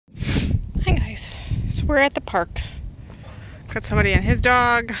anyways, so we're at the park. Got somebody and his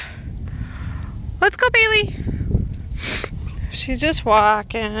dog. Let's go, Bailey. She's just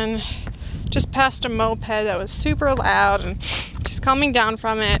walking. Just passed a moped that was super loud and she's calming down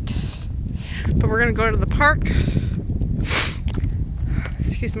from it. But we're gonna go to the park.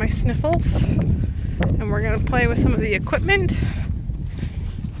 Excuse my sniffles. And we're gonna play with some of the equipment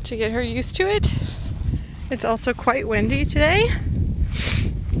to get her used to it. It's also quite windy today.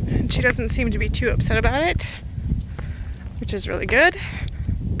 And she doesn't seem to be too upset about it, which is really good.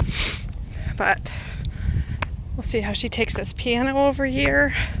 But we'll see how she takes this piano over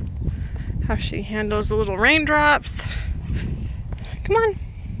here, how she handles the little raindrops. Come on.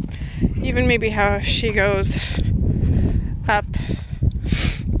 Even maybe how she goes up.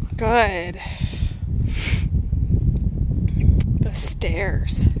 Good. The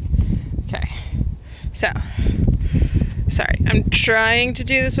stairs. Okay. So, sorry, I'm trying to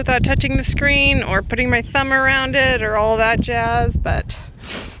do this without touching the screen or putting my thumb around it or all that jazz, but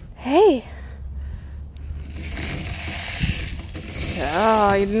hey.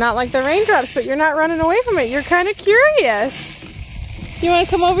 Oh, you do not like the raindrops, but you're not running away from it. You're kind of curious. You want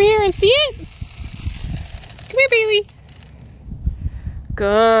to come over here and see it? Come here, Bailey.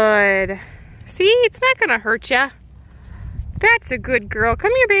 Good. See, it's not going to hurt ya. That's a good girl.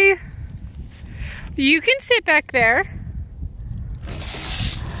 Come here, babe. You can sit back there.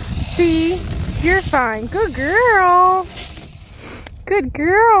 See, you're fine. Good girl. Good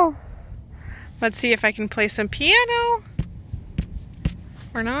girl. Let's see if I can play some piano.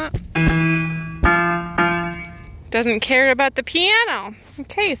 Or not. Doesn't care about the piano.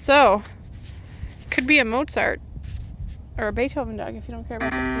 Okay, so could be a Mozart or a Beethoven dog if you don't care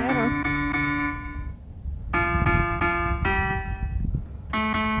about the piano.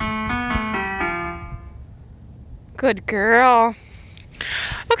 Good girl.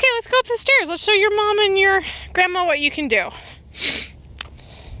 Okay, let's go up the stairs. Let's show your mom and your grandma what you can do.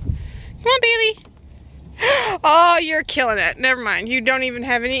 Come on, Bailey. Oh, you're killing it. Never mind. You don't even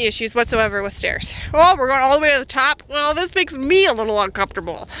have any issues whatsoever with stairs. Oh, we're going all the way to the top. Well, this makes me a little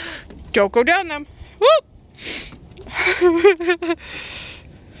uncomfortable. Don't go down them. Whoop.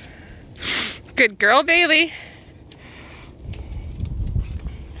 Good girl, Bailey.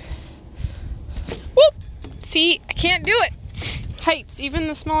 Whoop. See, I can't do it. Heights, even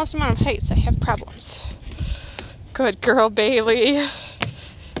the smallest amount of heights, I have problems. Good girl, Bailey.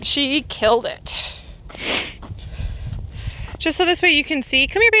 She killed it. Just so this way you can see.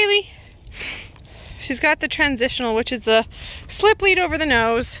 Come here, Bailey. She's got the transitional, which is the slip lead over the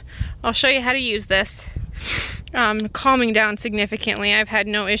nose. I'll show you how to use this. Calming down significantly. I've had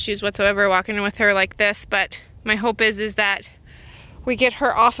no issues whatsoever walking with her like this, but my hope is that we get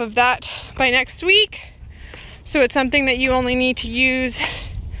her off of that by next week. So it's something that you only need to use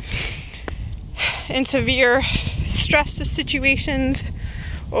in severe stress situations,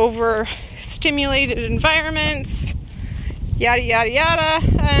 over stimulated environments, yada yada yada,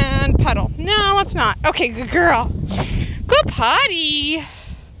 and pedal. No, let's not. Okay, good girl. Go potty.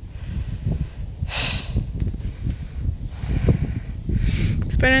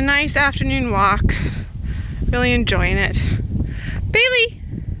 It's been a nice afternoon walk. Really enjoying it. Bailey,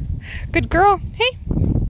 good girl. Hey.